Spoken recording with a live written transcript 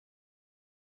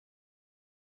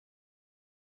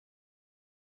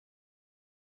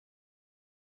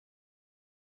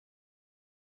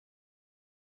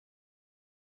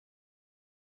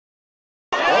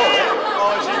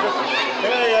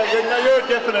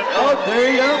definite. Oh, there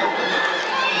you go.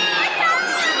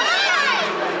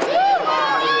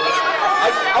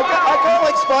 I go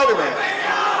like Spider-Man.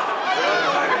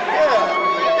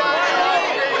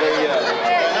 Yeah.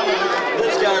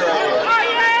 This guy right here.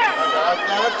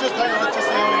 Now let's just hang on. Let's just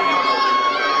see how we go.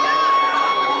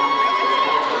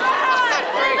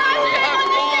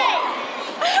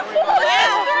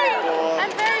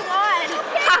 I'm very wide.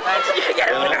 You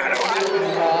get a banana one.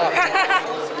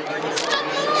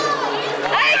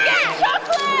 I get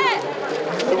chocolate!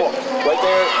 Come on. Right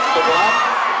there, the black.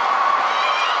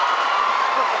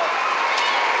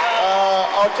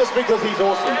 Just because he's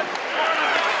awesome.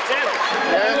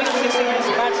 Yeah. 60 minutes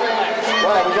of battery left.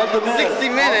 Right, we got the minute. 60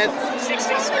 minutes?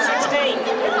 16.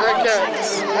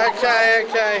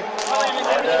 Okay.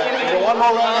 One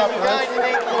more round up, We're guys. going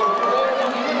to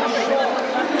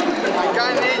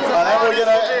need some. We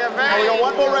got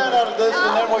one more round out of this,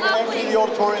 and then we're going to empty the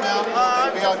auditorium out to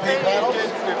the VIP panels.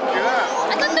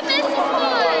 I got the best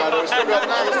spot. We've still got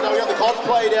we got the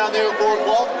cosplay down there at 4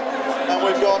 o'clock, and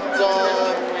we've got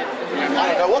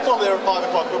I don't know what's on there at 5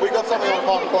 o'clock, but we've got something on at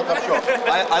 5 o'clock, I'm sure.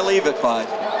 I leave at 5.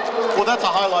 Well, that's a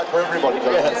highlight for everybody.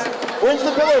 Yes. Where's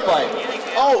the pillow fight?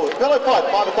 Oh, pillow fight,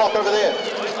 5 o'clock over there.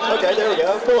 Okay, there we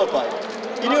go. Pillow fight.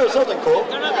 You knew it was something cool.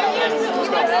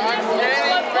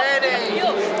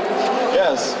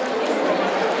 Yes.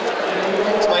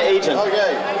 It's my agent.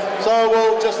 Okay, so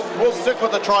we'll stick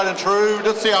with the tried and true.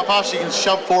 Let's see how fast you can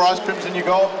shove 4 ice creams in your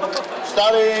goal.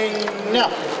 Starting now.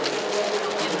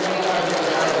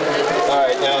 All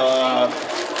right, now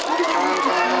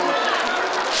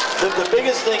the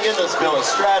biggest thing in this, Bill, is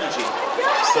strategy.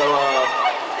 So,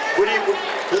 what do you?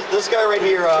 This guy right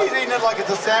here. He's eating it like it's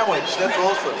a sandwich. That's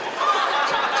awesome.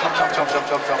 Chomp.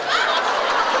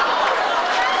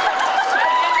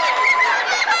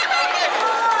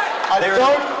 I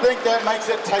don't think that makes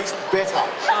it taste better.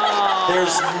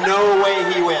 There's no way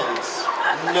he wins.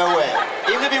 No way.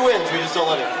 Even if he wins, we just don't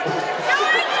let him.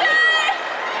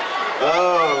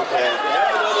 Oh, okay. No.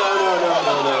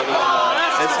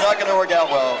 It's not going to work out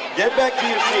well. Get back to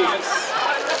your seats.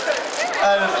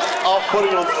 And I'll put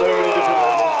it on so many different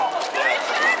levels.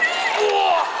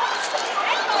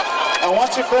 And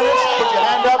once you're finished, put your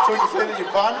hand up so we can see that you've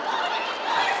fun.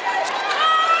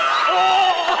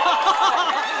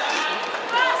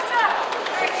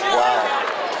 Wow.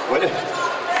 What?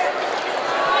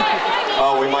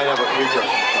 Oh, we might have a future.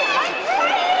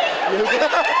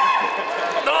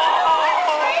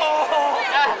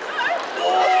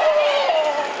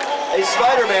 Hey,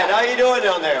 Spider-Man, how you doing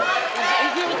down there?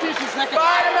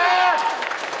 Spider-Man!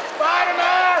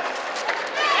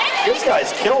 This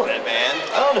guy's killing it, man.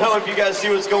 I don't know if you guys see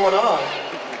what's going on.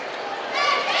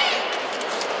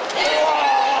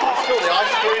 Still the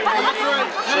ice cream strategy,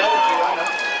 I know.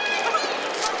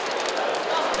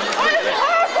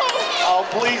 Oh,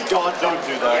 please, God, don't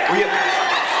do that.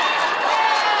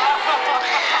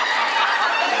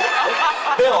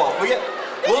 Bill, we get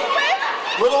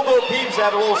little Bo Peeps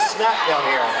have a little snack down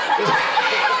here.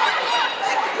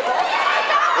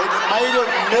 It's made of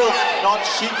milk, not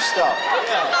sheep stuff.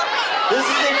 Yeah. This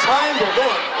is a timed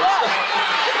event.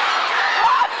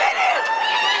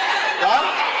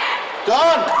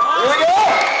 Done. Here we go.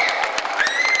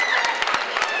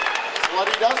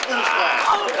 Bloody does finish fast.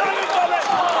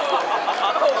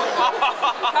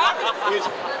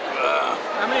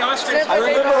 How many ice creams? I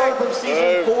remember her from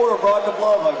season 4 of Rock of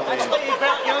Love, I believe. Actually,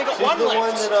 you only got She's one the left.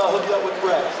 one that hooked up with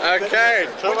Brett. Okay,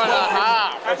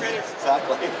 2.5.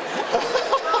 Exactly.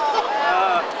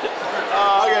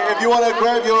 Okay, if you want to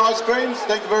grab your ice creams,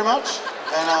 thank you very much.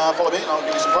 And follow me, and I'll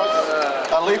give you some prizes.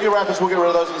 Leave your wrappers, we'll get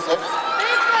rid of those in a sec.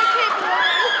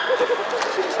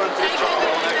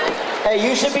 Hey,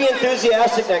 you should be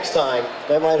enthusiastic next time.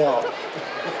 That might help.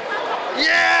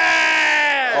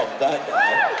 Yeah! Oh, that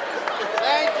guy.